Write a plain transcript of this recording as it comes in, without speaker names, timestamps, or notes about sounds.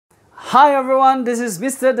Hi everyone, this is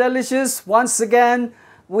Mr. Delicious. Once again,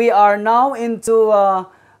 we are now into a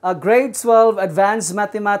grade 12 advanced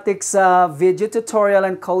mathematics video tutorial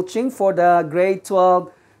and coaching for the grade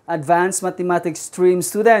 12 advanced mathematics stream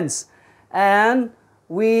students. And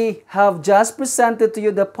we have just presented to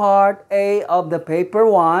you the part A of the paper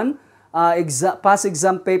 1, past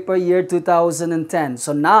exam paper year 2010.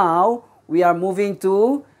 So now we are moving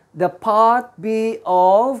to the part B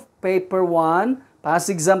of paper 1,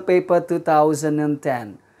 past exam paper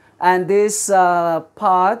 2010. And this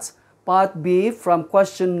part B from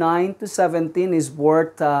question 9 to 17 is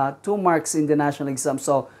worth 2 marks in the national exam.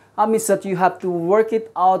 So that means that you have to work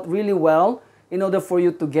it out really well in order for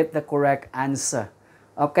you to get the correct answer.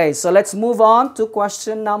 Okay, so let's move on to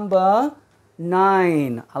question number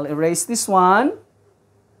 9. I'll erase this one.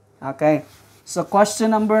 Okay, so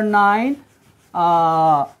question number 9,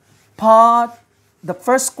 the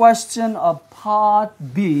first question of part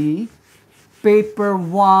B, paper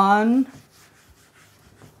 1,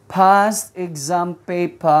 past exam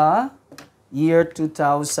paper, year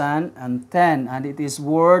 2010, and it is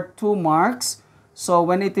worth 2 marks. So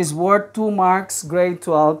when it is worth 2 marks, grade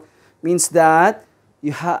 12, means that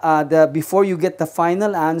you before you get the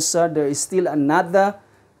final answer, there is still another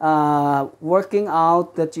working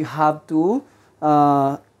out that you have to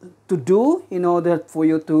do in order for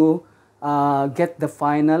you to get the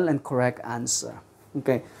final and correct answer.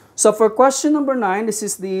 Okay, so for question number 9, this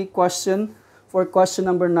is the question for question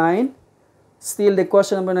number 9. Still, the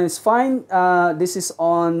question number 9 is fine. This is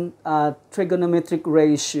on trigonometric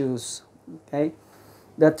ratios. Okay,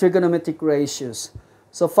 the trigonometric ratios.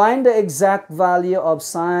 So find the exact value of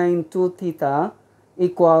sine 2 theta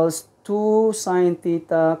equals 2 sine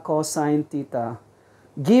theta cosine theta.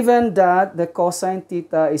 Given that the cosine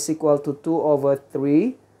theta is equal to 2 over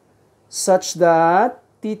 3, such that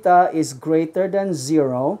theta is greater than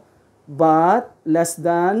 0 but less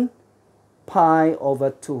than pi over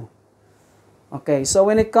 2. Okay, so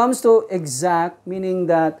when it comes to exact, meaning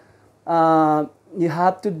that you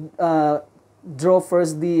have to draw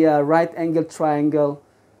first the right angle triangle.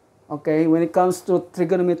 Okay, when it comes to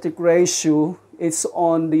trigonometric ratio, it's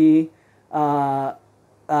on the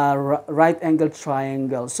right angle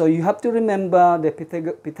triangle. So you have to remember the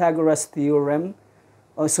Pythagoras theorem.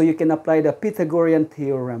 So you can apply the Pythagorean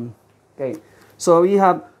theorem. Okay, so we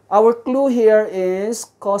have our clue here is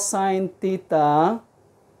cosine theta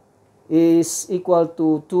is equal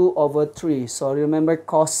to 2 over 3. So remember,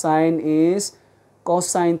 cosine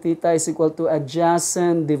theta is equal to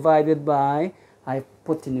adjacent divided by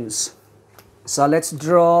hypotenuse. So let's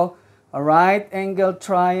draw a right angle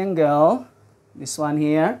triangle. This one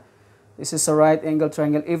here. This is a right angle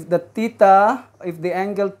triangle. If the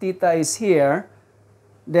angle theta is here,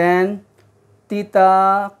 then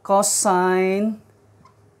theta cosine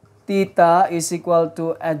theta is equal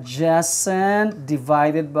to adjacent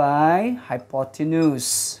divided by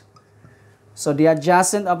hypotenuse. So the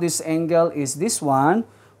adjacent of this angle is this one,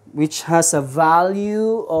 which has a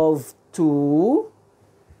value of 2.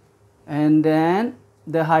 And then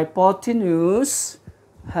the hypotenuse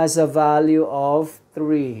has a value of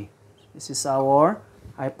 3. This is our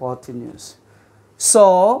hypotenuse.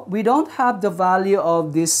 So we don't have the value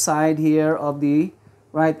of this side here of the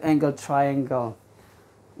right angle triangle.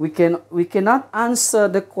 We cannot answer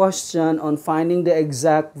the question on finding the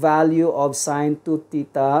exact value of sine 2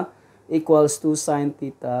 theta equals 2 sine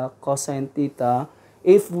theta cosine theta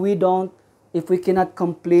if we cannot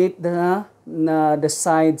complete the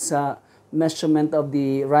sides measurement of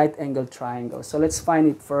the right angle triangle. So let's find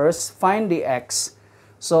it first. Find the x.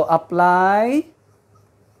 So apply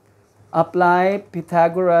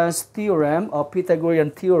Pythagoras theorem or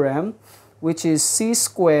Pythagorean theorem, which is c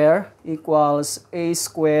square equals a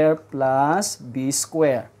square plus b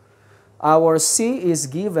square. Our c is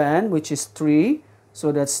given, which is 3.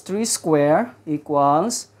 So that's 3 square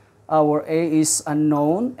equals, our a is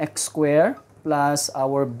unknown, x square, plus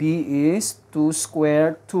our b is 2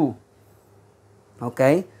 square, 2.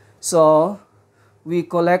 Okay, so we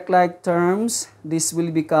collect like terms. This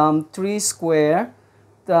will become 3 square.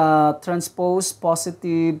 Transpose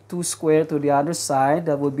positive 2 square to the other side.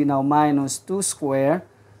 That would be now minus 2 square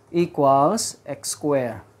equals x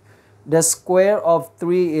square. The square of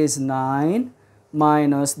 3 is 9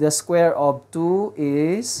 minus the square of 2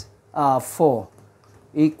 is 4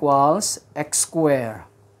 equals x square.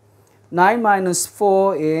 9 minus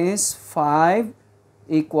 4 is 5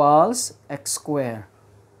 equals x square.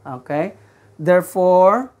 Okay,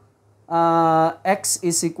 therefore x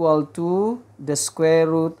is equal to the square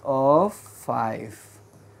root of 5.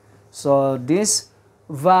 So this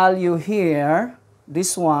value here,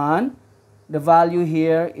 this one, the value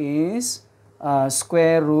here is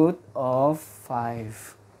square root of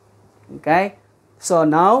 5. Okay? So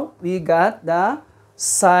now we got the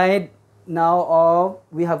side now of,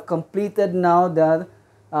 we have completed now the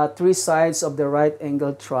 3 sides of the right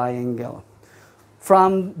angle triangle.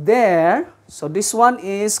 From there, so this one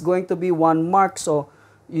is going to be 1 mark. So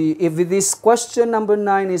if this question number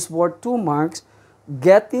 9 is worth 2 marks,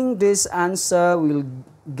 getting this answer will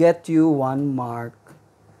get you 1 mark.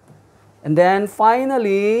 And then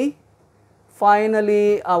finally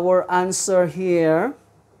our answer here,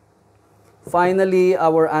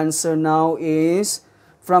 our answer now is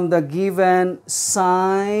from the given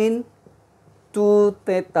sine 2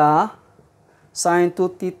 theta. Sine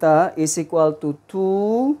 2 theta is equal to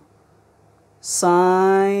 2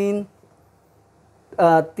 sine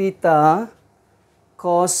theta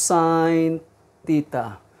cosine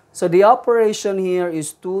theta. So the operation here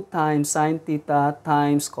is 2 times sine theta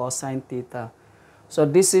times cosine theta. So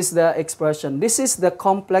this is the expression. This is the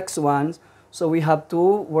complex one, so we have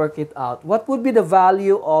to work it out. What would be the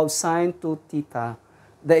value of sine 2 theta?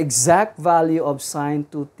 The exact value of sine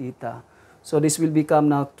 2 theta. So this will become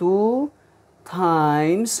now 2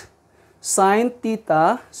 times sine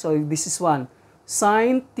theta. So this is 1.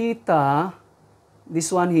 Sine theta,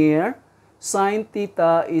 this one here, sine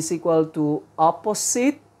theta is equal to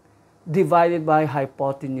opposite divided by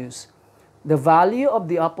hypotenuse. The value of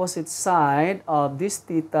the opposite side of this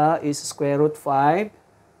theta is square root 5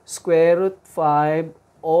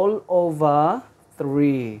 all over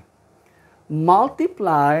 3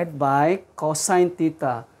 multiplied by cosine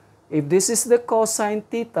theta. If this is the cosine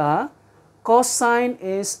theta, cosine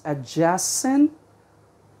is adjacent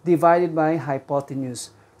divided by hypotenuse.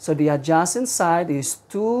 So the adjacent side is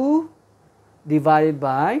 2 divided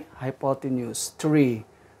by hypotenuse, 3.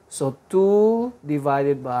 So 2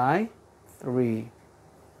 divided by 3.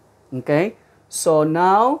 Okay? So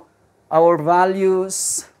now our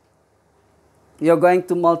values, you're going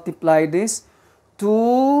to multiply this.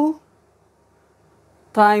 2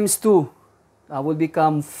 times 2. That will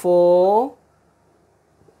become 4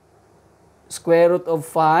 square root of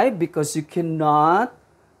 5 because you cannot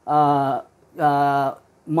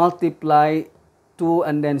multiply 2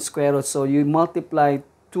 and then square root. So you multiply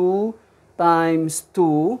 2 times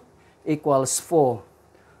 2 equals 4.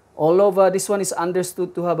 All over, this one is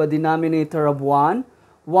understood to have a denominator of 1.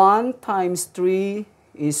 1 times 3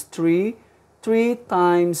 is 3. 3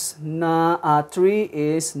 times 3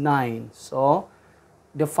 is 9. So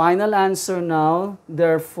the final answer now,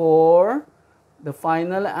 therefore, the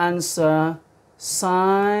final answer,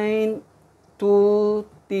 sine 2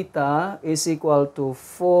 theta is equal to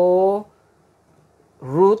 4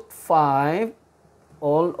 root 5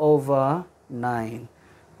 all over 9.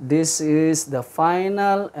 This is the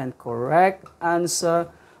final and correct answer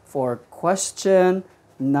for question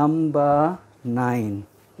number 9.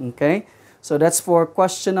 Okay, so that's for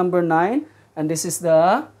question number 9, and this is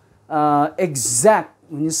the exact.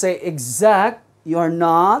 When you say exact, you are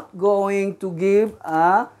not going to give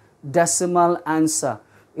a decimal answer.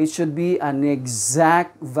 It should be an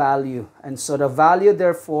exact value. And so the value,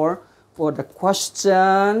 therefore, for the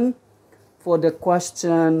question,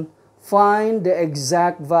 find the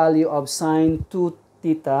exact value of sine 2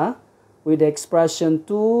 theta with the expression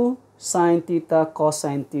 2 sine theta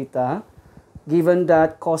cosine theta, given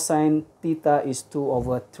that cosine theta is 2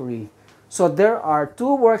 over 3. So there are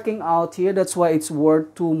 2 working out here. That's why it's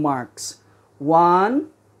worth 2 marks. 1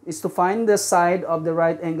 is to find the side of the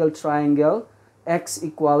right angle triangle, x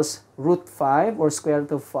equals root 5 or square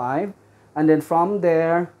root of 5. And then from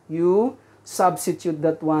there, you substitute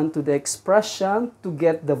that one to the expression to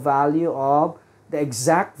get the value of, the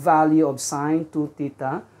exact value of sine 2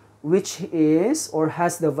 theta, which is or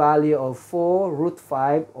has the value of 4 root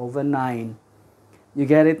 5 over 9. You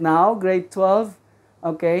get it now, grade 12?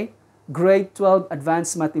 Okay. Grade 12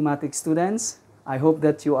 advanced mathematics students, I hope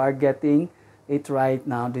that you are getting it right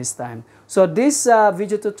now this time. So this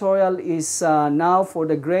video tutorial is now for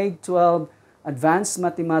the grade 12 advanced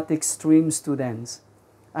mathematics stream students.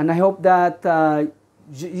 And I hope that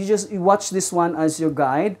you watch this one as your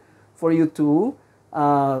guide for you to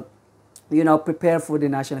prepare for the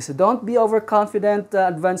national. So don't be overconfident,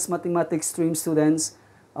 advanced mathematics stream students.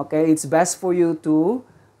 Okay, it's best for you to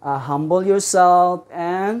humble yourself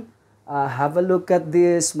and have a look at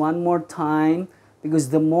this one more time, because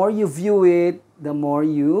the more you view it, the more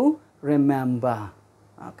you remember.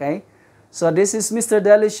 Okay, so this is Mr.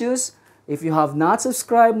 Delicious. If you have not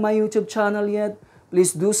subscribed my YouTube channel yet,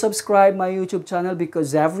 please do subscribe my YouTube channel,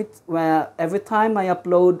 because every time I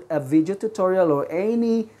upload a video tutorial or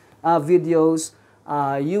any videos,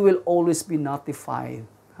 you will always be notified.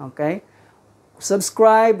 Okay,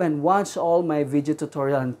 Subscribe and watch all my video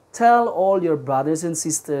tutorial and tell all your brothers and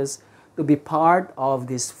sisters to be part of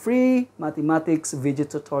this free mathematics video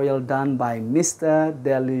tutorial done by Mr.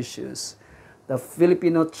 Delicious, the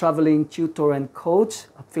Filipino traveling tutor and coach,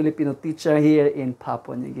 a Filipino teacher here in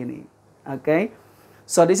Papua New Guinea. Okay?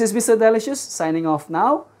 So this is Mr. Delicious signing off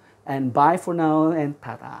now, and bye for now and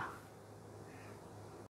tata.